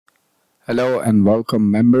Hello and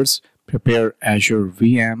welcome members. Prepare Azure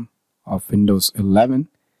VM of Windows 11,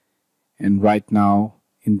 and right now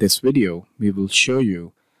in this video we will show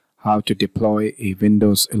you how to deploy a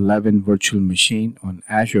Windows 11 virtual machine on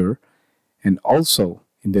Azure, and also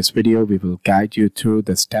in this video we will guide you through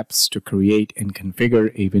the steps to create and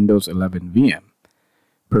configure a Windows 11 VM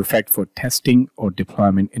perfect for testing or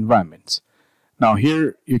deployment environments. Now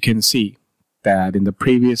here you can see that in the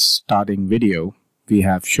previous starting video we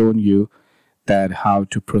have shown you that how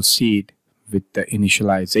to proceed with the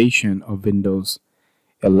initialization of Windows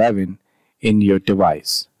 11 in your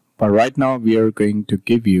device. But right now we are going to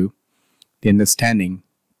give you the understanding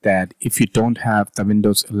that if you don't have the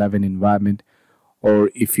Windows 11 environment, or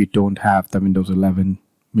if you don't have the Windows 11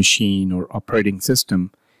 machine or operating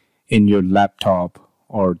system in your laptop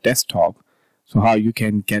or desktop, so how you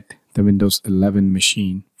can get the Windows 11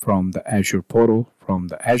 machine from the Azure portal, from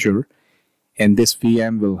the Azure, and this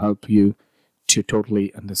VM will help you to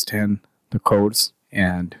totally understand the codes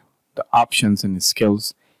and the options and the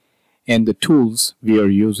skills and the tools we are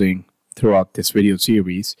using throughout this video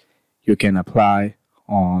series you can apply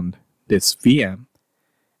on this VM,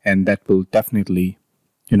 and that will definitely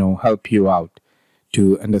help you out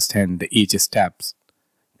to understand the each steps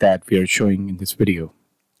that we are showing in this video.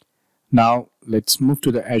 Now let's move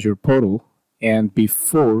to the Azure portal, and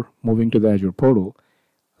before moving to the Azure portal,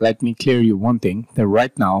 let me clear you one thing, that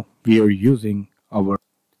right now we are using our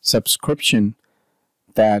subscription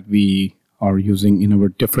that we are using in our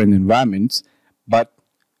different environments, but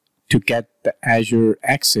to get the Azure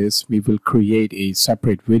access we will create a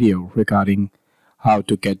separate video regarding how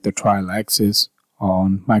to get the trial access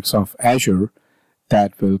on Microsoft Azure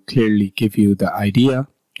that will clearly give you the idea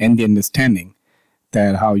and the understanding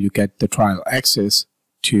that how you get the trial access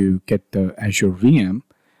to get the Azure VM.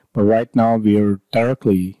 But right now we are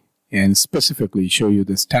directly and specifically show you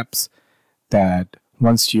the steps that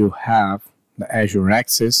once you have the Azure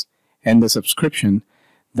access and the subscription,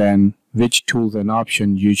 then which tools and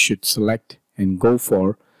option you should select and go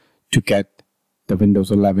for to get the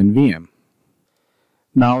Windows 11 VM.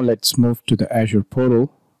 Now let's move to the Azure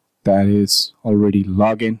portal that is already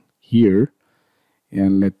logged in here,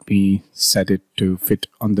 and let me set it to fit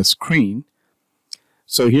on the screen.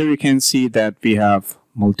 So here you can see that we have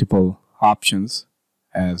multiple options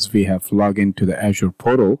as we have logged into the Azure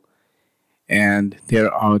portal, and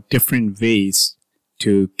there are different ways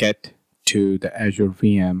to get to the Azure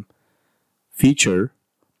VM feature.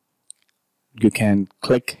 You can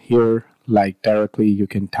click here, like directly you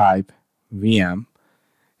can type VM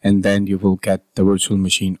and then you will get the virtual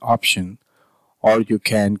machine option, or you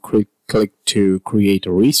can click to create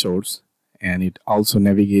a resource, and it also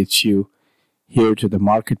navigates you here to the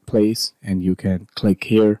marketplace, and you can click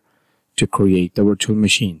here to create the virtual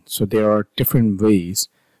machine. So there are different ways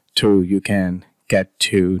you can get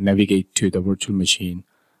to navigate to the virtual machine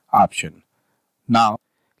option. Now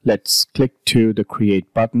let's click to the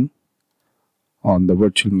create button on the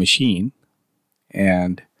virtual machine,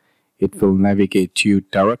 and it will navigate you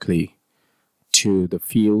directly to the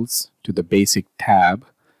fields, to the basic tab,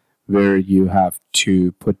 where you have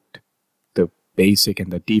to put the basic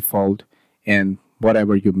and the default, and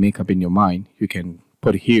whatever you make up in your mind you can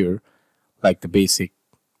put here, like the basic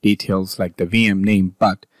details like the VM name,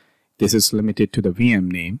 but this is limited to the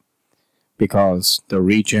VM name because the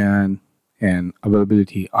region and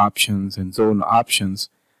availability options and zone options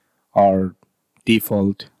are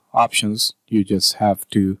default options. You just have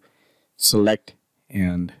to select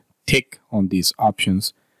and tick on these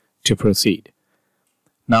options to proceed.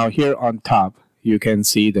 Now here on top you can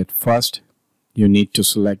see that first you need to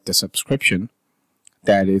select the subscription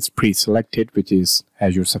that is pre-selected, which is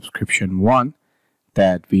Azure Subscription 1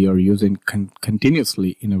 that we are using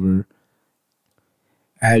continuously in our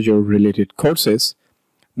Azure related courses.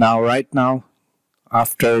 Now right now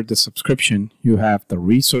after the subscription you have the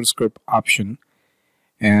resource group option,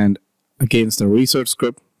 and against the resource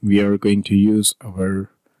group we are going to use our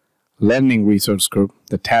learning resource group,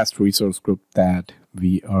 the test resource group that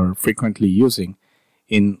we are frequently using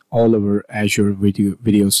in all of our Azure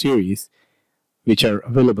video series, which are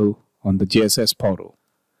available on the JSS portal.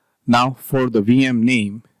 Now for the VM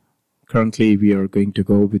name, currently we are going to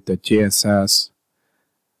go with the JSS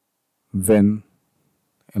Win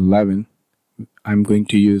 11. I'm going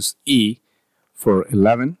to use E for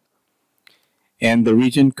 11, and the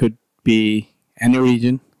region could be any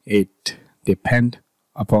region. It depends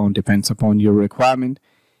upon your requirement,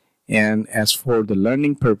 and as for the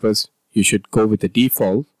learning purpose you should go with the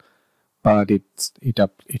default, but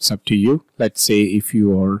it's up to you. Let's say if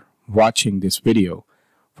you are watching this video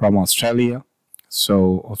from Australia,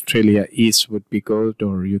 so Australia East would be good,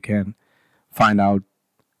 or you can find out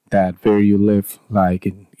that where you live, like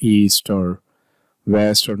in east or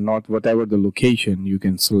west or north, whatever the location, you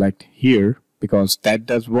can select here, because that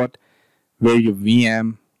does what, where your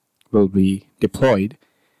VM will be deployed.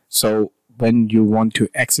 So when you want to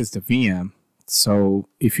access the VM, so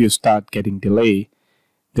if you start getting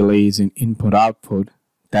delays in input output,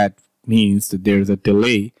 that means that there's a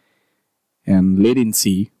delay and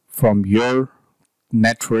latency from your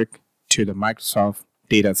network to the Microsoft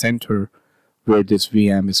data center where this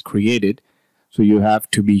VM is created. So you have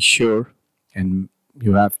to be sure and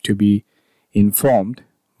you have to be informed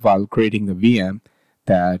while creating the VM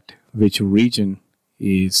that which region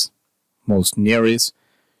is most nearest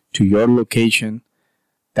to your location.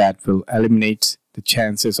 That will eliminate the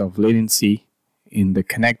chances of latency in the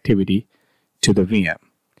connectivity to the VM.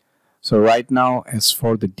 So right now, as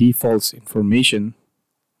for the defaults information,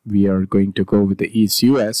 we are going to go with the East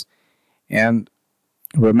US. And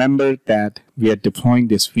remember that we are deploying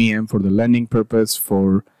this VM for the learning purpose,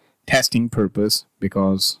 for testing purpose,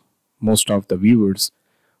 because most of the viewers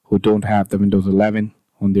who don't have the Windows 11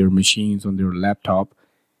 on their machines, on their laptop,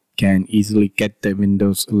 can easily get the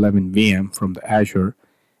Windows 11 VM from the Azure,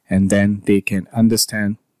 and then they can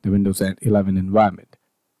understand the Windows 11 environment.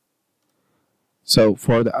 So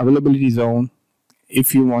for the availability zone,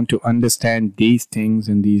 if you want to understand these things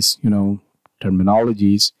and these,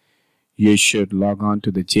 terminologies, you should log on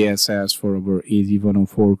to the JSS for our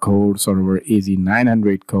AZ104 course or our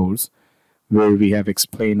AZ900 course, where we have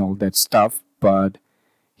explained all that stuff. But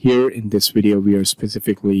here in this video, we are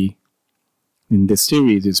specifically, in this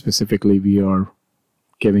series specifically, we are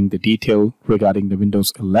giving the detail regarding the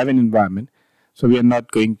Windows 11 environment. So we are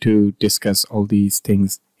not going to discuss all these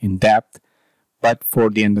things in depth, but for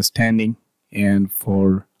the understanding and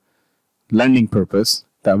for learning purpose,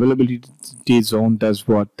 the availability zone does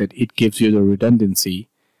what? That it gives you the redundancy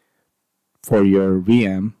for your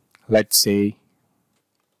VM. Let's say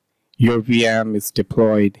your VM is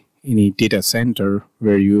deployed in a data center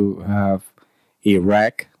where you have a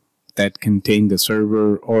rack that contain the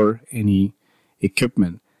server or any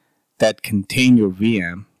equipment that contain your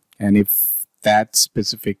VM, and if that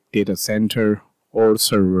specific data center or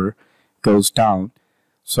server goes down,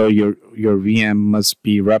 so your VM must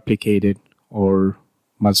be replicated or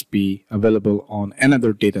must be available on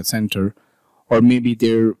another data center, or maybe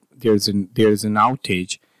there's an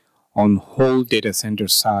outage on whole data center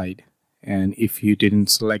side, and if you didn't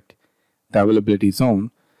select the availability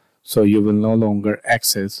zone, so you will no longer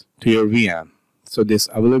access to your VM. So this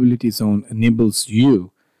availability zone enables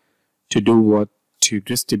you to do what? To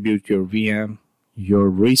distribute your VM, your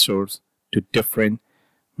resource, to different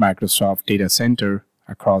Microsoft data center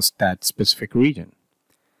across that specific region.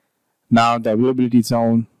 Now the availability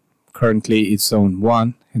zone currently is zone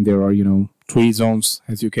 1, and there are 3 zones,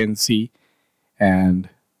 as you can see, and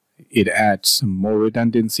it adds some more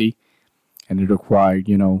redundancy, and it required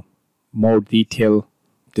more detailed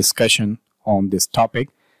discussion on this topic.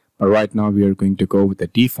 But right now we are going to go with the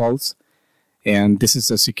defaults, and this is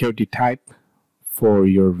the security type for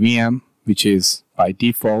your VM, which is by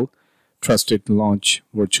default trusted launch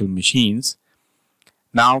virtual machines.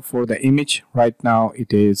 Now for the image, right now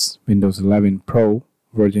it is Windows 11 Pro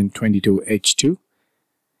version 22H2,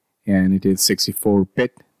 and it is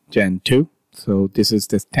 64-bit Gen 2. So this is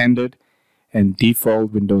the standard and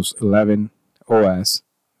default Windows 11 OS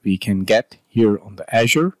we can get here on the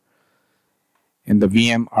Azure. And the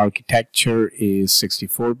VM architecture is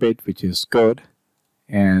 64-bit, which is good.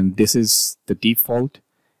 And this is the default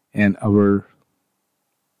and our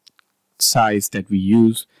size that we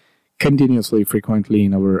use continuously, frequently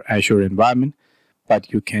in our Azure environment.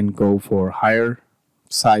 But you can go for higher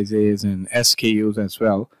sizes and SKUs as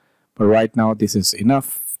well. But right now, this is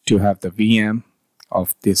enough to have the VM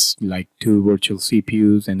of this, like 2 virtual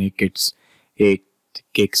CPUs, and it gets 8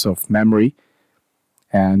 gigs of memory.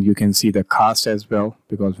 And you can see the cost as well,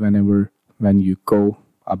 because when you go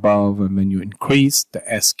above and when you increase the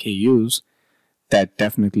SKUs, that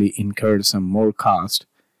definitely incurs some more cost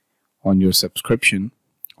on your subscription,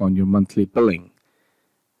 on your monthly billing.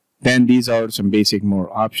 Then these are some basic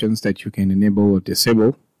more options that you can enable or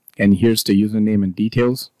disable. And here's the username and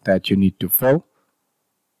details that you need to fill.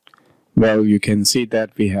 Well, you can see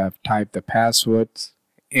that we have typed the passwords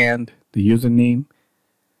and the username.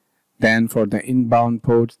 Then for the inbound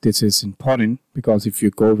port, this is important, because if you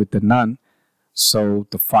go with the none, so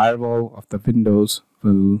the firewall of the Windows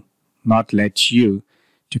will not let you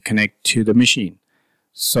to connect to the machine.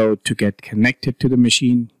 So to get connected to the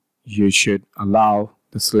machine, you should allow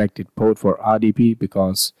the selected port for RDP,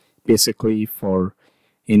 because basically for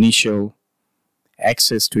initial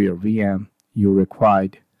access to your VM, you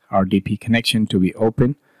required RDP connection to be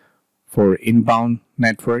open for inbound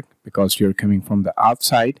network because you're coming from the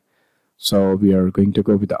outside. So we are going to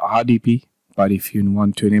go with the RDP. But if you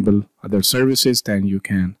want to enable other services, then you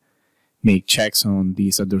can make checks on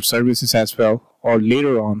these other services as well. Or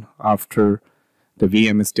later on, after the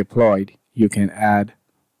VM is deployed, you can add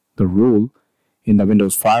the rule in the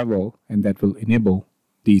Windows firewall, and that will enable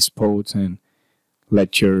these ports and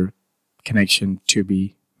let your connection to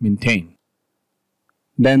be maintained.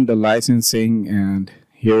 Then the licensing, and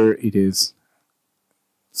here it is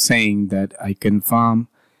saying that I confirm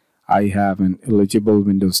I have an eligible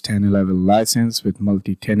Windows 10 11 license with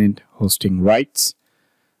multi-tenant hosting rights.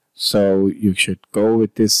 So you should go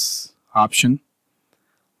with this option.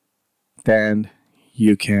 Then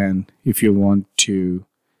you can, if you want to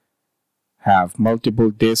have multiple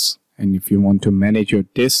disks and if you want to manage your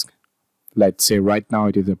disk, let's say right now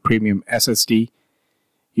it is a premium SSD,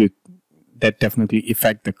 that definitely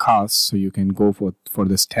affect the cost. So you can go for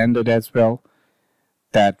the standard as well.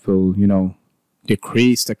 That will,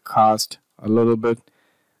 decrease the cost a little bit,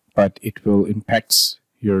 but it will impact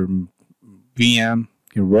your VM,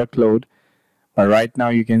 your workload. But right now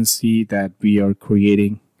you can see that we are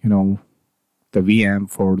creating, the VM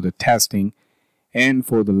for the testing and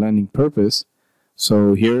for the learning purpose.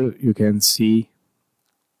 So here you can see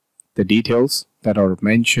the details that are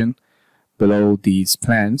mentioned below these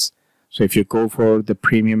plans. So if you go for the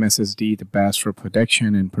premium SSD, the best for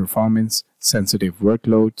protection and performance sensitive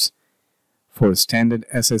workloads. For standard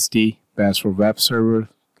SSD, best for web server,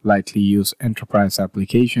 lightly used enterprise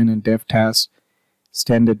application and dev tasks.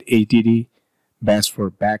 Standard HDD, best for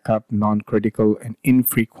backup, non-critical and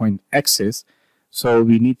infrequent access. So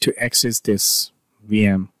we need to access this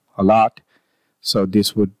VM a lot. So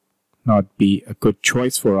this would not be a good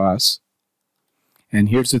choice for us. And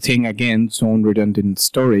here's the thing again, zone redundant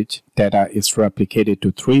storage. Data is replicated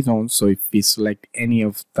to 3 zones. So if we select any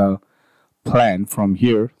of the plan from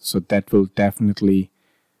here, so that will definitely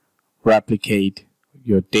replicate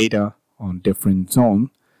your data on different zone.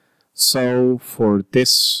 So for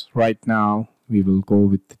this right now, we will go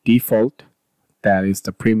with the default, that is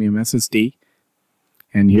the premium SSD.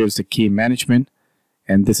 And here's the key management.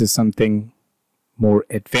 And this is something more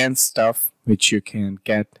advanced stuff which you can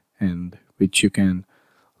get and which you can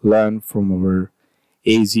learn from our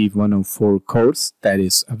AZ104 course that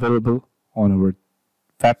is available on our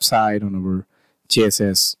website, on our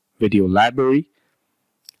JSS video library.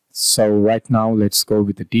 So right now let's go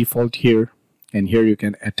with the default here, and here you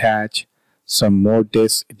can attach some more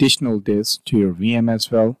disks, additional disks to your VM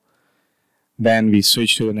as well. Then we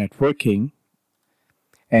switch to the networking,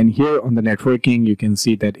 and here on the networking you can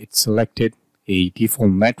see that it's selected a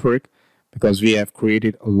default network because we have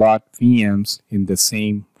created a lot of VMs in the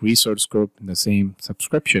same resource group, in the same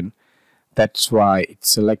subscription. That's why it's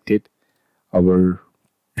selected our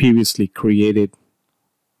previously created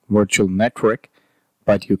virtual network,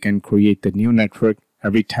 but you can create the new network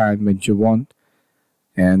every time when you want.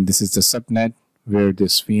 And this is the subnet where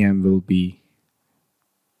this VM will be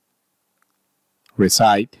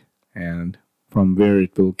reside, and from where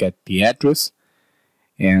it will get the address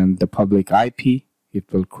and the public IP. It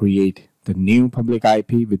will create the new public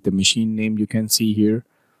IP with the machine name you can see here,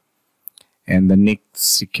 and the next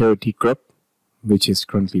security group, which is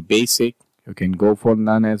currently basic. You can go for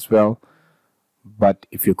none as well, but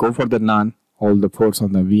if you go for the none, all the ports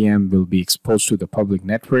on the VM will be exposed to the public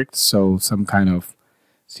network, so some kind of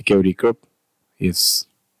security group is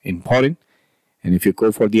important. And if you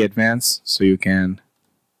go for the advanced, so you can,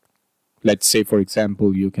 let's say for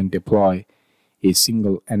example, you can deploy a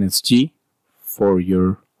single NSG for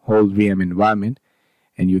your whole VM environment,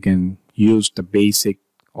 and you can use the basic,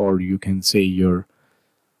 or you can say your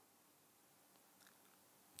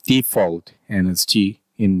default NSG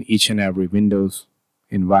in each and every Windows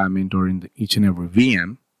environment or in each and every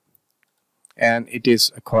VM, and it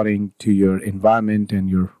is according to your environment and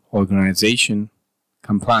your organization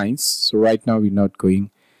compliance. So right now we're not going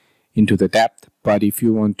into the depth, but if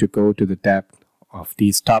you want to go to the depth of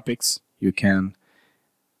these topics, you can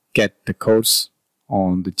get the course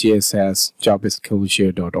on the JSS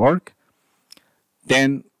Jobskillshare.org.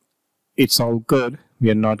 Then it's all good. We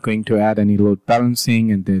are not going to add any load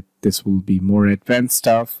balancing, and that this will be more advanced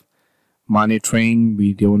stuff. Monitoring,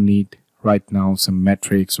 we don't need right now some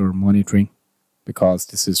metrics or monitoring because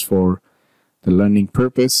this is for the learning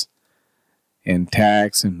purpose. And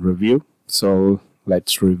tags and review. So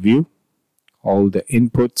let's review all the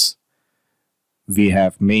inputs we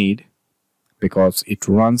have made, because it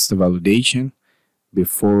runs the validation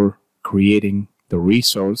before creating the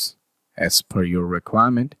resource as per your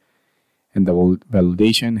requirement. and the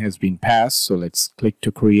validation has been passed. So let's click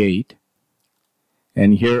to create.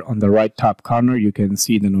 And here on the right top corner, you can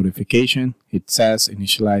see the notification. It says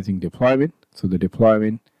initializing deployment. So the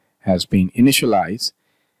deployment has been initialized,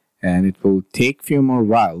 and it will take few more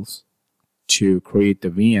whiles to create the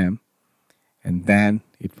VM, and then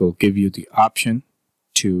it will give you the option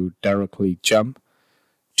to directly jump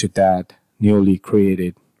to that newly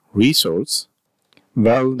created resource.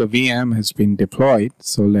 Well, the VM has been deployed,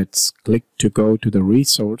 so let's click to go to the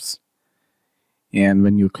resource, and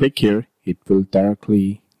when you click here, it will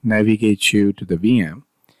directly navigate you to the VM.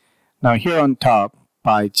 Now here on top,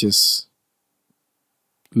 by just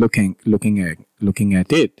looking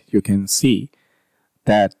at it, you can see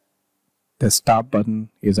that the stop button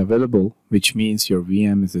is available, which means your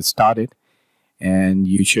VM is started. And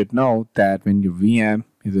you should know that when your VM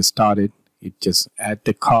is started, it just add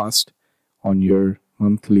the cost on your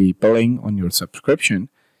monthly billing on your subscription.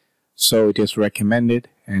 So it is recommended,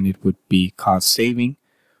 and it would be cost saving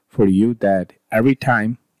for you, that every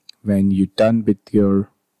time when you're done with your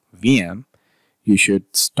VM, you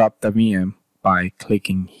should stop the VM by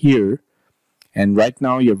clicking here. And right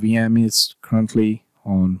now your VM is currently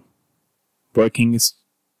on working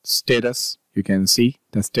status. You can see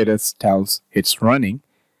the status tells it's running.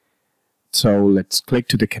 So let's click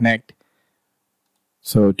to the connect.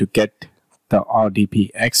 So to get the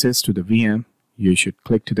RDP access to the VM, you should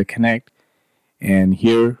click to the connect, and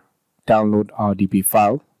here download RDP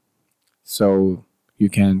file. So you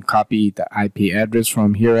can copy the IP address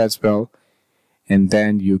from here as well, and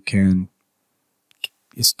then you can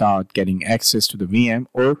start getting access to the VM,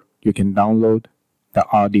 or you can download the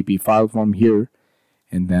RDP file from here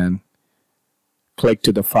and then click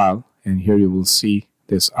to the file, and here you will see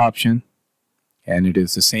this option, and it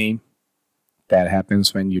is the same that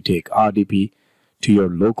happens when you take RDP to your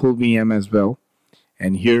local VM as well.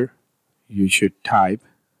 And here you should type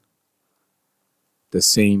the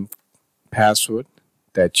same password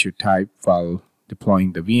that you type while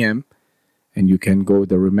deploying the VM, and you can go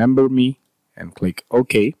the remember me and click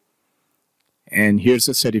OK. And here's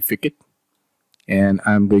the certificate, and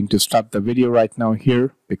I'm going to stop the video right now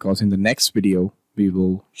here, because in the next video we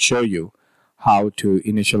will show you how to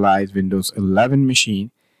initialize Windows 11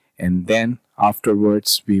 machine, and then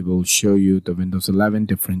afterwards we will show you the Windows 11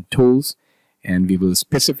 different tools, and we will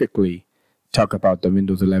specifically talk about the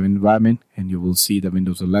Windows 11 environment, and you will see the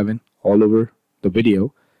Windows 11 all over the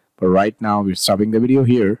video. But right now we're stopping the video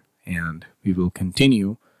here, and we will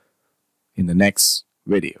continue in the next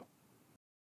video.